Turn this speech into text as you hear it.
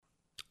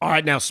All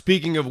right, now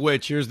speaking of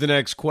which, here's the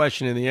next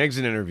question in the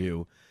exit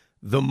interview.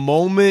 The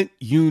moment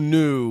you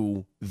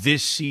knew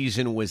this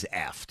season was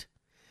effed.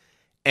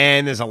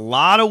 And there's a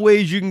lot of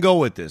ways you can go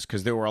with this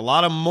because there were a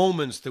lot of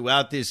moments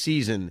throughout this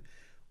season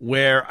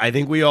where I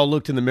think we all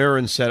looked in the mirror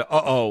and said,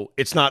 uh-oh,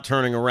 it's not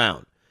turning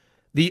around.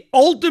 The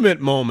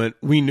ultimate moment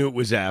we knew it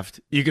was effed,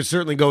 you could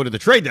certainly go to the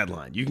trade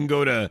deadline. You can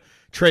go to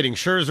trading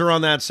Scherzer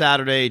on that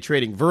Saturday,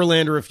 trading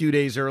Verlander a few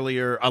days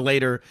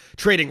later,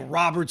 trading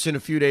Robertson a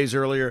few days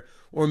earlier,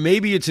 or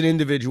maybe it's an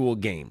individual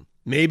game.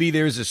 Maybe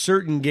there's a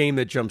certain game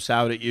that jumps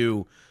out at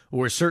you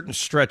or a certain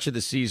stretch of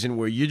the season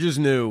where you just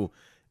knew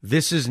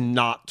this is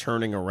not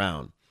turning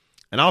around.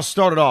 And I'll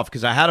start it off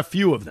because I had a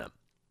few of them.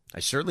 I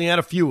certainly had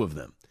a few of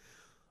them.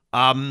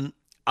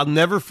 I'll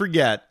never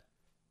forget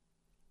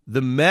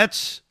the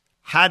Mets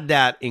had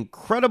that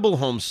incredible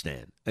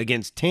homestand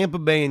against Tampa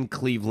Bay and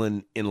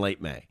Cleveland in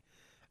late May.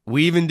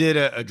 We even did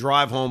a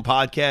drive home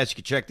podcast. You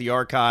can check the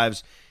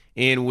archives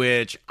in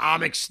which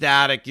I'm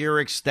ecstatic, you're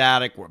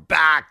ecstatic, we're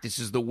back. This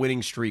is the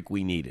winning streak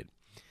we needed.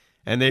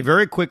 And they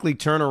very quickly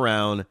turn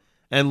around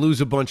and lose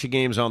a bunch of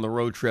games on the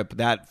road trip,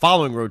 that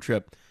following road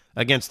trip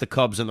against the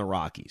Cubs and the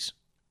Rockies.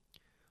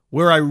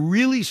 Where I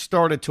really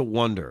started to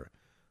wonder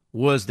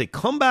was they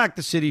come back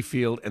to Citi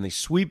Field and they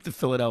sweep the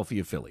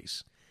Philadelphia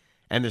Phillies.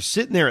 And they're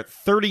sitting there at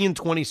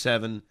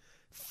 30-27,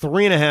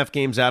 3.5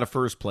 games out of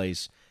first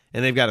place,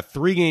 and they've got a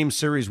 3-game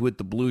series with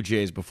the Blue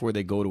Jays before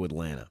they go to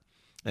Atlanta.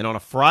 And on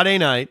a Friday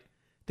night,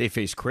 they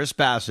face Chris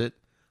Bassett,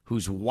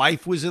 whose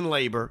wife was in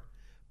labor.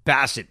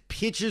 Bassett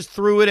pitches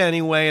through it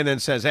anyway and then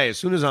says, hey, as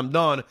soon as I'm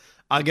done,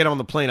 I'll get on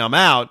the plane, I'm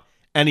out.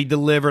 And he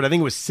delivered, I think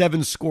it was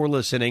 7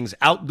 scoreless innings,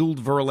 outdueled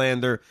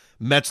Verlander.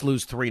 Mets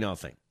lose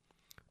 3-0.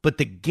 But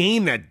the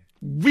game that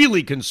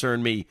really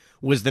concerned me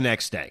was the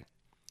next day.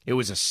 It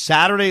was a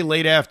Saturday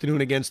late afternoon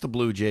against the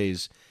Blue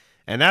Jays,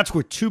 and that's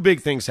where two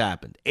big things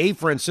happened.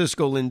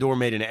 Francisco Lindor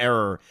made an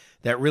error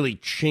that really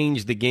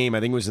changed the game. I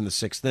think it was in the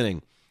 6th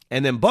inning.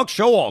 And then Buck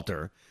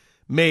Showalter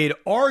made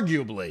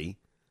arguably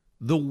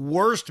the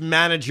worst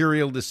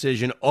managerial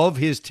decision of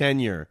his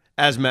tenure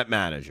as Met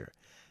manager.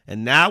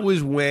 And that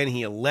was when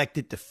he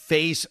elected to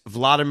face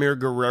Vladimir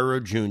Guerrero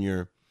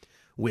Jr.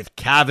 with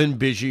Cavan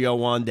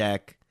Biggio on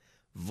deck.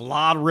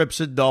 Vlad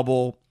rips a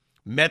double.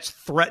 Mets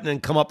threaten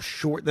and come up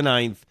short the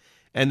 9th,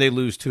 and they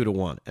lose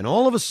 2-1. And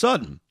all of a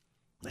sudden,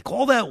 like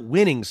all that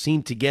winning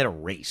seemed to get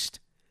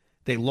erased.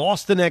 They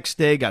lost the next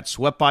day, got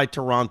swept by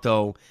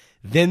Toronto.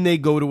 Then they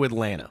go to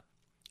Atlanta.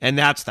 And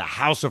that's the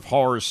House of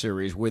Horrors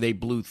series where they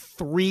blew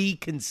 3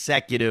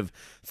 consecutive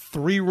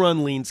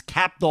 3-run leads,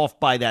 capped off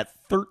by that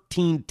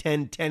 13-10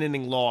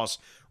 10-inning loss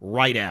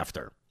right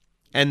after.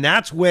 And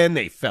that's when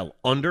they fell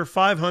under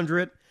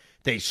 500.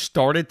 They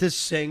started to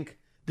sink.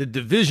 The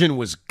division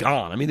was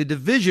gone. I mean, the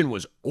division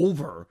was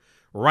over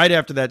right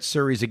after that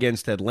series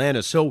against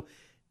Atlanta. So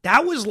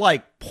that was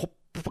like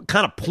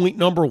kind of point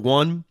number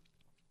one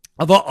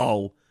of,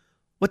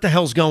 what the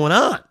hell's going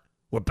on?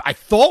 I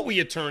thought we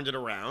had turned it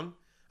around.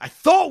 I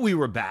thought we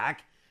were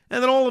back.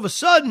 And then all of a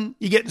sudden,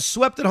 you're getting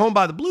swept at home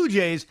by the Blue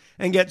Jays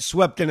and get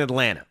swept in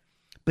Atlanta.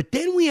 But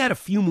then we had a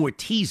few more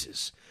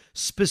teases,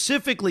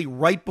 specifically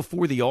right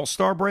before the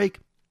All-Star break,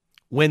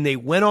 when they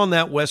went on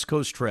that West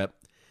Coast trip.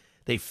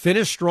 They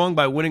finished strong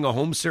by winning a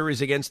home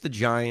series against the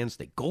Giants.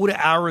 They go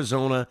to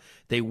Arizona.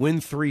 They win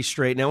 3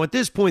 straight. Now, at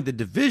this point, the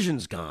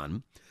division's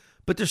gone,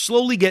 but they're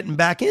slowly getting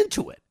back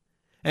into it.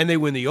 And they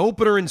win the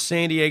opener in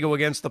San Diego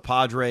against the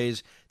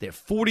Padres. They're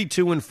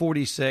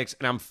 42-46,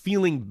 and I'm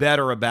feeling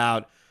better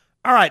about,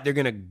 all right, they're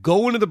going to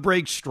go into the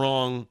break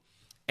strong,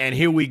 and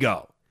here we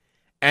go.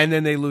 And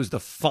then they lose the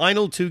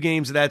final 2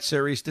 games of that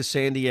series to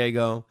San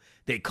Diego.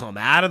 They come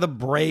out of the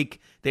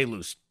break. They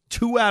lose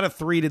 2 out of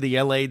 3 to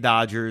the LA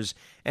Dodgers.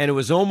 And it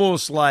was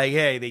almost like,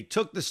 hey, they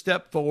took the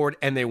step forward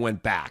and they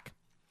went back.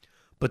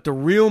 But the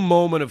real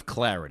moment of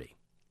clarity,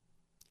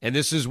 and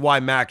this is why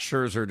Max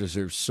Scherzer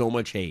deserves so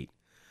much hate,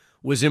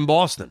 was in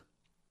Boston.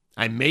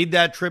 I made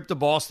that trip to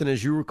Boston,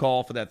 as you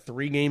recall, for that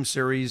 3-game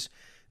series.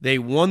 They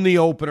won the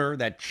opener,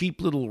 that cheap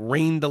little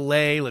rain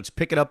delay, let's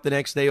pick it up the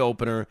next day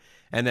opener.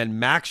 And then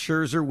Max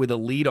Scherzer with a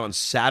lead on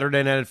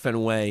Saturday night at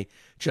Fenway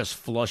just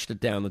flushed it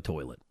down the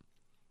toilet.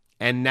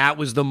 And that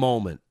was the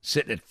moment,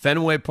 sitting at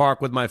Fenway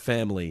Park with my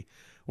family,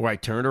 where I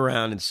turned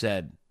around and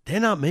said,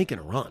 they're not making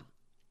a run.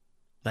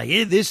 Like,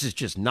 this is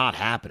just not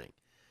happening.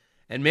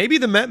 And maybe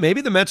the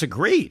Mets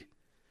agreed,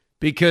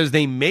 because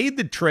they made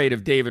the trade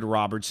of David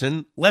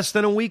Robertson less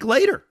than a week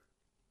later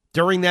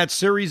during that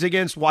series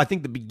against, I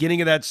think the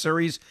beginning of that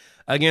series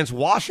against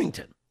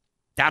Washington.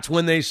 That's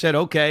when they said,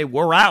 okay,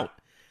 we're out.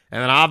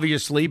 And then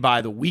obviously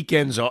by the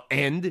weekend's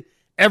end,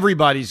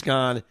 everybody's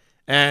gone.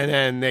 And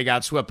then they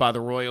got swept by the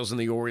Royals and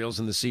the Orioles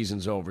and the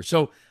season's over.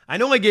 So I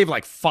know I gave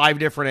like 5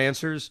 different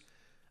answers.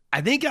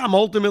 I think I'm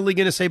ultimately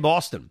going to say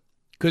Boston,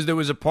 because there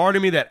was a part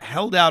of me that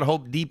held out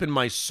hope deep in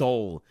my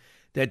soul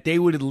that they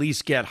would at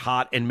least get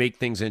hot and make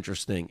things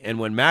interesting. And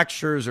when Max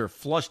Scherzer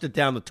flushed it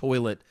down the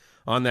toilet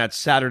on that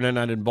Saturday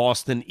night in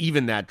Boston,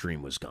 even that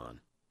dream was gone.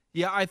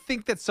 Yeah, I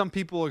think that some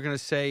people are going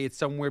to say it's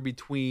somewhere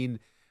between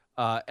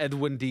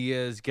Edwin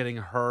Diaz getting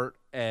hurt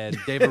and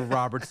David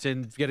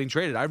Robertson getting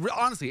traded.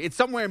 Honestly, it's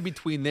somewhere in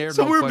between there.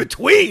 Somewhere in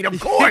between, of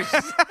course.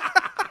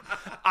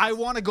 I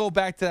want to go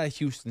back to that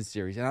Houston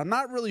series, and I'm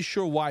not really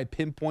sure why I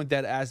pinpoint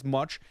that as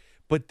much,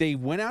 but they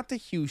went out to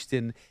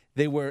Houston.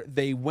 They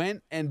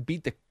went and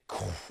beat the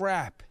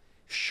crap.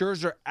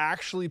 Scherzer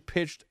actually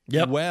pitched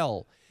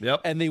well.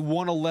 Yep. And they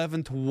won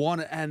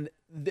 11-1, and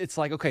it's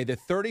like, okay, they're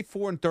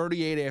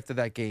 34-38 after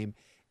that game,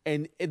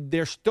 and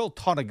they're still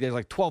they're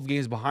like 12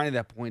 games behind at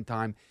that point in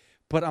time.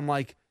 But I'm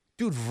like,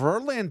 dude,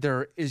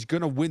 Verlander is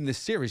going to win this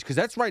series, because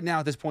that's right now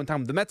at this point in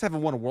time. The Mets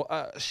haven't won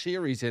a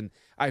series in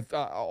like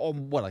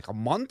a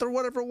month or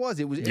whatever it was.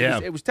 It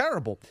was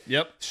terrible.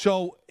 Yep.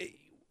 So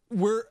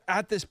we're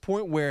at this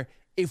point where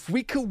if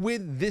we could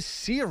win this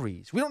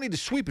series, we don't need to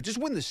sweep it, just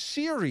win the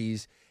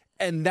series.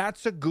 And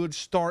that's a good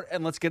start,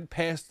 and let's get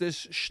past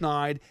this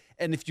schneid.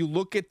 And if you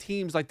look at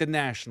teams like the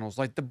Nationals,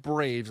 like the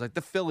Braves, like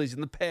the Phillies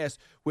in the past,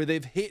 where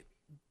they've hit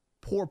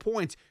poor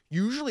points,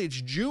 usually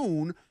it's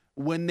June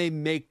when they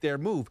make their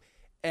move.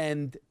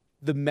 And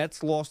the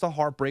Mets lost a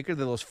heartbreaker.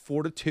 They lost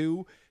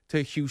 4-2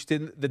 to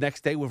Houston the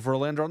next day with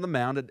Verlander on the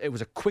mound. It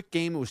was a quick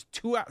game. It was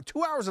 2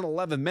 hours and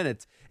 11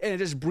 minutes, and it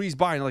just breezed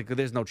by. And like,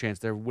 there's no chance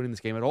they're winning this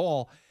game at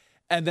all.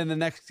 And then the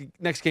next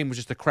game was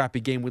just a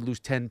crappy game. We'd lose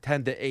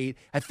 10-8.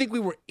 I think we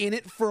were in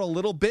it for a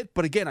little bit,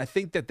 but again, I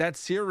think that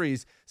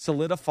series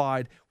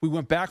solidified. We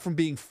went back from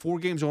being 4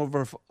 games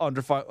under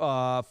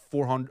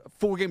 500,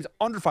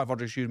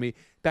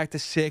 back to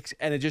 6,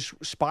 and it just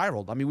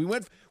spiraled. I mean, we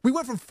went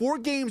from 4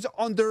 games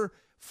under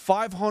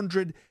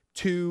 500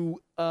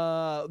 to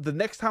the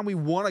next time we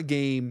won a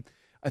game,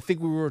 I think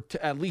we were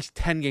to at least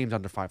 10 games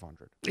under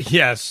 500.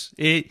 Yes,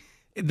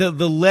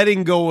 The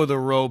letting go of the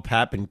rope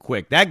happened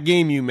quick. That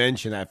game you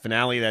mentioned, that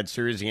finale of that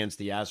series against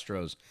the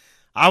Astros,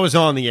 I was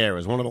on the air. It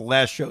was one of the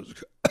last shows.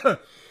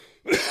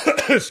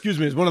 Excuse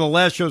me. It was one of the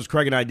last shows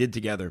Craig and I did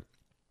together.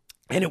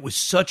 And it was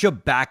such a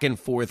back and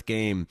forth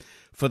game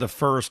for the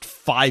first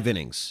 5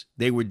 innings.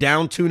 They were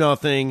down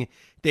 2-0.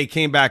 They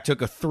came back,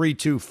 took a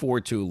 3-2,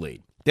 4-2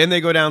 lead. Then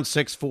they go down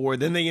 6-4.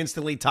 Then they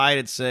instantly tie it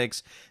at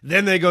 6.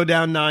 Then they go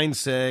down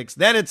 9-6.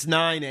 Then it's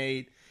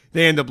 9-8.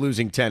 They end up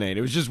losing 10-8.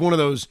 It was just one of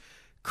those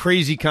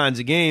crazy kinds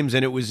of games,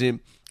 and it was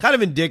kind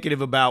of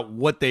indicative about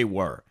what they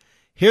were.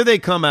 Here they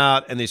come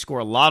out, and they score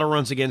a lot of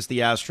runs against the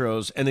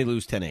Astros, and they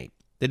lose 10-8.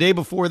 The day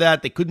before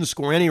that, they couldn't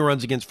score any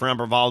runs against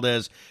Framber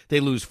Valdez. They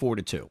lose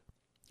 4-2.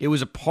 It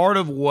was a part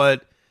of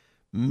what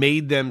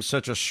made them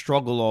such a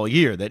struggle all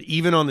year, that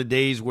even on the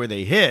days where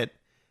they hit,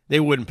 they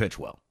wouldn't pitch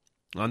well.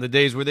 On the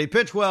days where they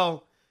pitch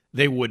well,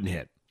 they wouldn't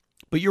hit.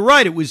 But you're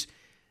right,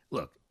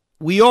 look,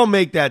 we all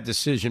make that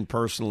decision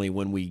personally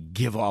when we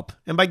give up.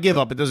 And by give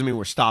up, it doesn't mean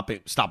we're stop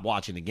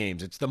watching the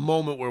games. It's the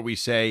moment where we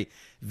say,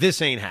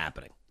 this ain't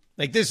happening.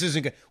 Like, this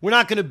isn't good. We're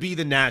not going to be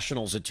the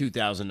Nationals of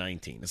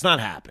 2019. It's not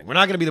happening. We're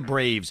not going to be the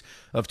Braves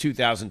of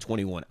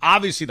 2021.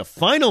 Obviously, the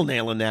final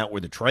nail in that were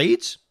the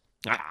trades.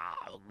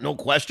 No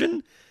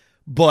question.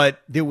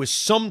 But there was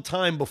some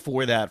time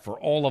before that for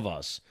all of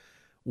us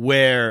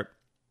where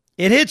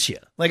it hits you.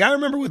 Like, I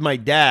remember with my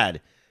dad,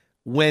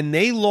 when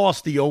they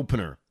lost the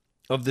opener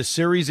of the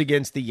series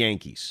against the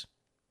Yankees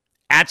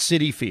at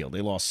Citi Field.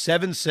 They lost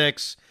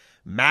 7-6.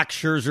 Max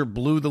Scherzer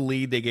blew the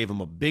lead. They gave him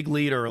a big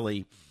lead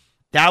early.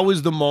 That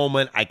was the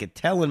moment I could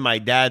tell in my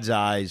dad's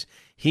eyes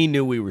he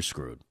knew we were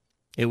screwed.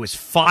 It was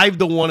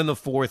 5-1 in the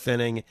 4th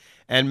inning,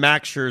 and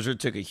Max Scherzer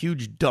took a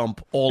huge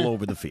dump all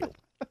over the field.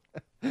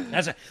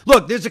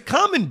 Look, there's a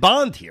common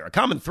bond here, a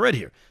common thread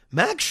here.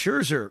 Max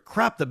Scherzer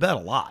crapped the bed a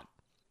lot.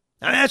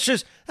 I mean,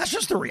 that's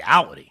just the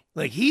reality.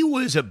 Like, he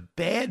was a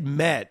bad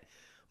Met,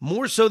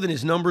 more so than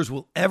his numbers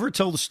will ever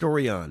tell the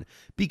story on,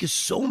 because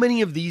so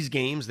many of these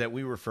games that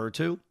we refer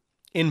to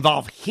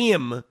involve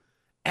him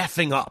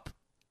effing up,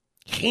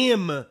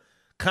 him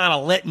kind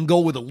of letting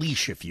go with a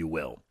leash, if you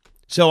will.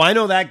 So I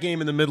know that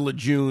game in the middle of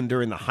June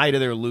during the height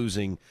of their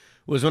losing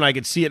was when I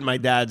could see it in my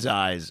dad's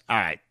eyes. All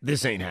right,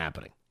 this ain't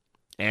happening.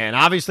 And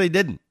obviously it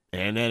didn't.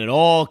 And then it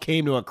all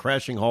came to a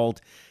crashing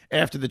halt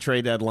after the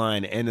trade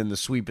deadline and then the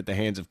sweep at the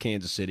hands of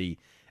Kansas City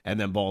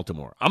and then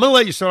Baltimore. I'm going to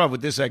let you start off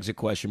with this exit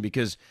question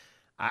because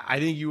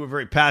I think you were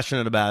very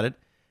passionate about it,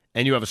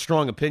 and you have a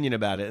strong opinion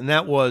about it, and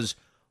that was,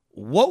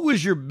 what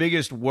was your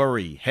biggest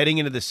worry heading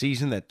into the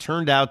season that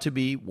turned out to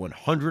be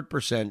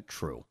 100%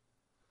 true?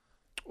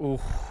 Oh,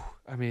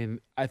 I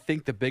mean, I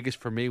think the biggest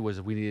for me was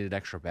we needed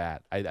extra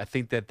bat. I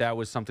think that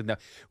was something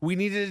that we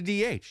needed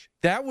a DH.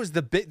 That was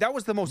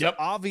the most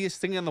obvious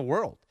thing in the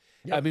world.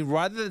 Yep. I mean,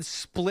 rather than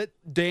split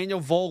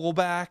Daniel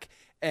Vogelback,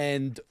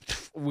 and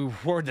we were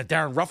worried that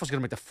Darren Ruff was going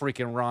to make the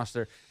freaking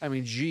roster. I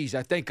mean, geez,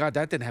 I thank God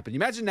that didn't happen.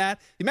 Imagine that.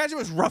 Imagine it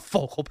was Ruff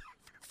Vogelback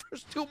for the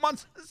first 2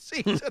 months of the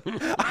season.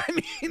 I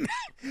mean,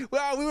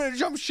 well, we would have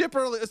jumped ship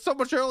so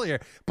much earlier.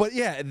 But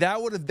yeah, that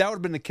would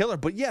have been the killer.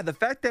 But yeah, the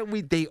fact that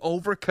they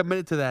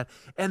overcommitted to that,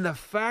 and the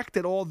fact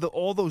that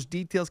all those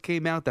details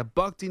came out that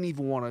Buck didn't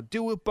even want to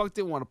do it, Buck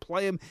didn't want to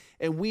play him,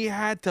 and we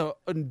had to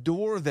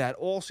endure that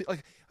all.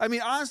 Like, I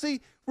mean,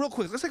 honestly, real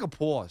quick, let's take a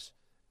pause.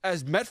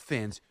 As Met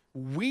fans,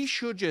 we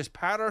should just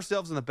pat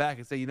ourselves on the back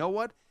and say, you know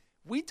what?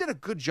 We did a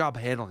good job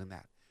handling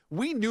that.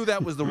 We knew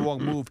that was the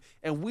wrong move,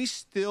 and we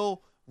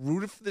still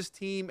rooted for this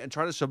team and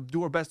tried to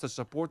do our best to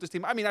support this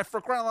team. I mean,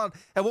 for crying out loud,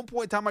 at one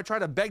point in time, I tried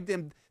to beg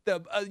them,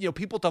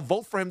 people to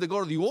vote for him to go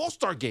to the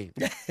All-Star game.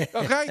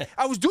 Okay?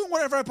 I was doing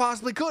whatever I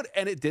possibly could,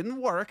 and it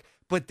didn't work,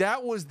 but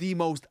that was the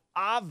most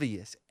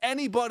obvious.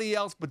 Anybody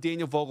else but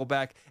Daniel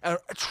Vogelback, a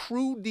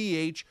true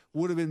DH,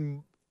 would have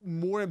been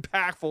more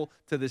impactful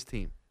to this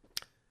team.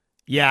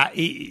 Yeah,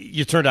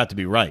 you turned out to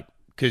be right,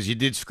 because you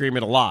did scream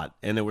it a lot,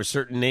 and there were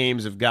certain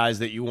names of guys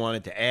that you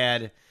wanted to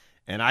add,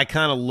 and I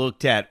kind of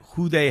looked at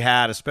who they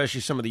had,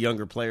 especially some of the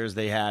younger players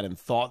they had, and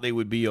thought they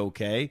would be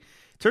okay.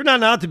 Turned out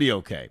not to be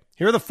okay.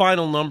 Here are the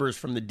final numbers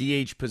from the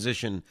DH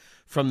position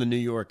from the New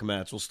York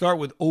Mets. We'll start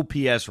with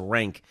OPS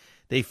rank.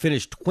 They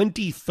finished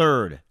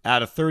 23rd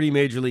out of 30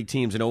 Major League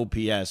teams in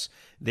OPS.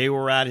 They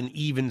were at an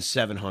even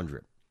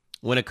 700.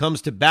 When it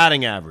comes to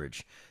batting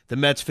average, the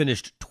Mets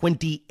finished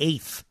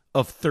 28th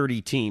of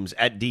 30 teams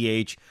at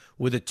DH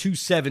with a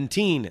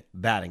 217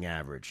 batting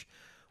average.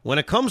 When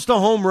it comes to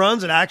home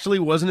runs, it actually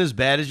wasn't as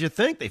bad as you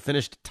think. They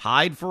finished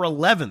tied for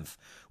 11th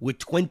with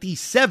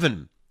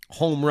 27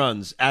 home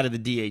runs out of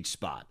the DH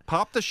spot.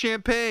 Pop the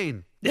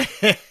champagne.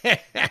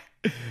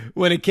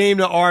 When it came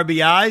to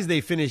RBIs,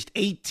 they finished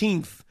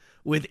 18th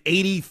with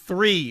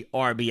 83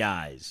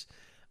 RBIs.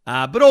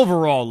 But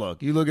overall,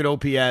 look, you look at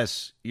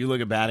OPS, you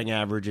look at batting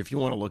average, if you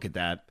want to look at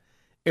that,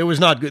 it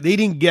was not good. They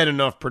didn't get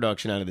enough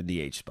production out of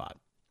the DH spot.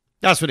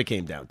 That's what it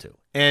came down to.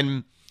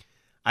 And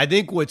I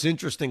think what's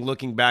interesting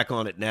looking back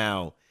on it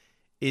now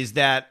is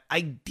that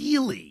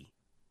ideally,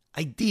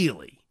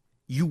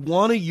 you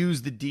want to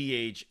use the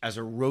DH as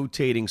a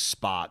rotating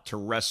spot to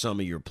rest some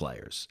of your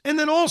players. And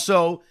then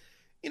also,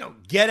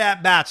 get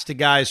at bats to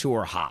guys who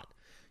are hot.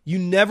 You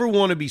never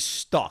want to be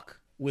stuck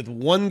with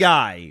one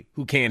guy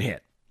who can't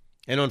hit.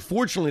 And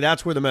unfortunately,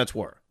 that's where the Mets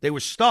were. They were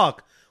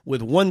stuck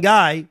with one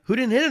guy who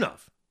didn't hit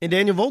enough, in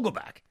Daniel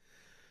Vogelback.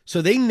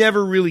 So they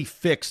never really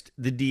fixed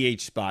the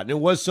DH spot. And it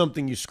was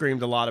something you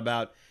screamed a lot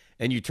about,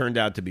 and you turned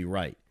out to be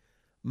right.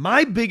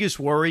 My biggest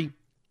worry,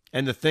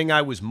 and the thing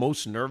I was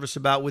most nervous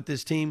about with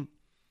this team,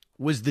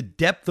 was the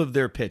depth of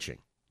their pitching.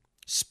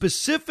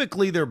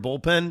 Specifically their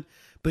bullpen,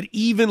 but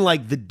even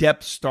like the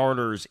depth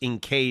starters in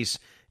case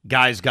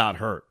guys got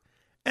hurt.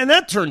 And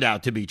that turned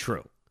out to be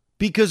true.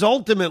 Because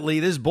ultimately,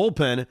 this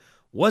bullpen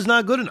was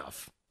not good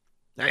enough.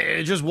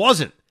 It just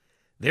wasn't.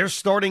 Their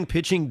starting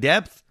pitching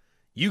depth,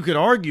 you could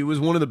argue, was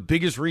one of the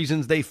biggest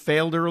reasons they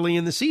failed early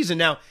in the season.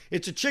 Now,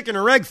 it's a chicken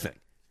or egg thing.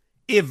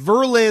 If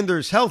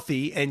Verlander's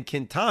healthy and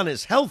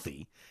Quintana's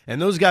healthy,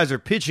 and those guys are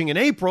pitching in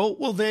April,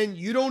 well, then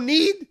you don't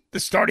need the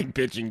starting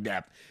pitching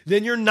depth.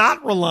 Then you're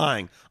not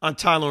relying on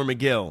Tyler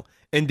McGill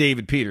and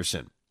David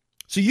Peterson.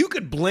 So you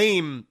could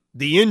blame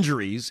the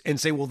injuries and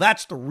say, well,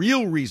 that's the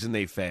real reason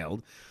they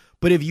failed.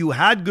 But if you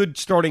had good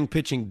starting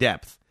pitching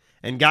depth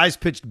and guys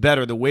pitched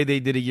better the way they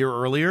did a year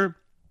earlier,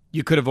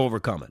 you could have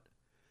overcome it.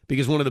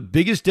 Because one of the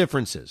biggest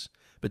differences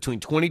between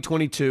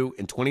 2022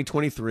 and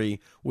 2023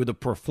 were the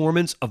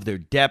performance of their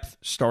depth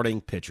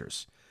starting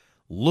pitchers.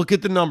 Look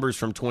at the numbers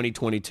from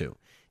 2022.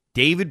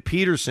 David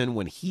Peterson,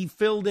 when he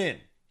filled in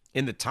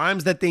the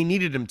times that they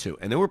needed him to,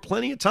 and there were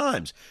plenty of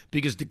times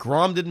because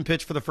DeGrom didn't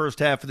pitch for the first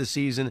half of the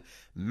season,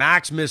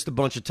 Max missed a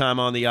bunch of time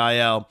on the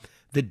IL,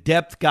 the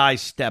depth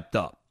guys stepped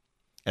up.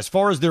 As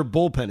far as their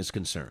bullpen is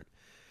concerned,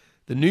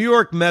 the New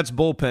York Mets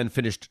bullpen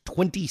finished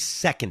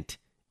 22nd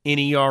in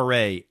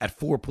ERA at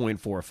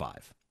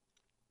 4.45.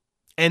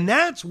 And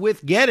that's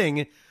with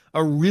getting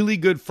a really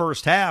good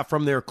first half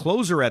from their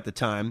closer at the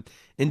time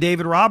in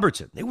David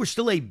Robertson. They were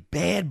still a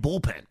bad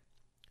bullpen.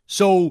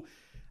 So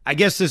I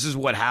guess this is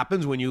what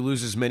happens when you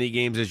lose as many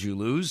games as you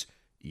lose.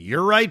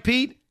 You're right,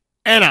 Pete,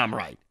 and I'm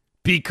right.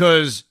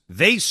 Because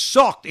they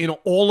sucked in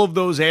all of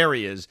those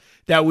areas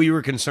that we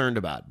were concerned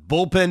about.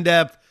 Bullpen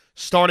depth,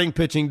 starting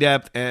pitching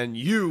depth, and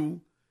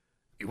you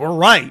were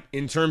right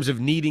in terms of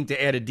needing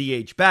to add a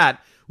DH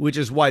bat, which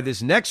is why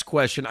this next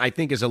question I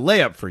think is a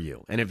layup for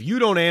you. And if you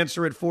don't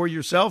answer it for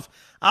yourself,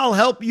 I'll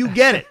help you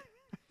get it.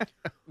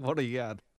 What do you got?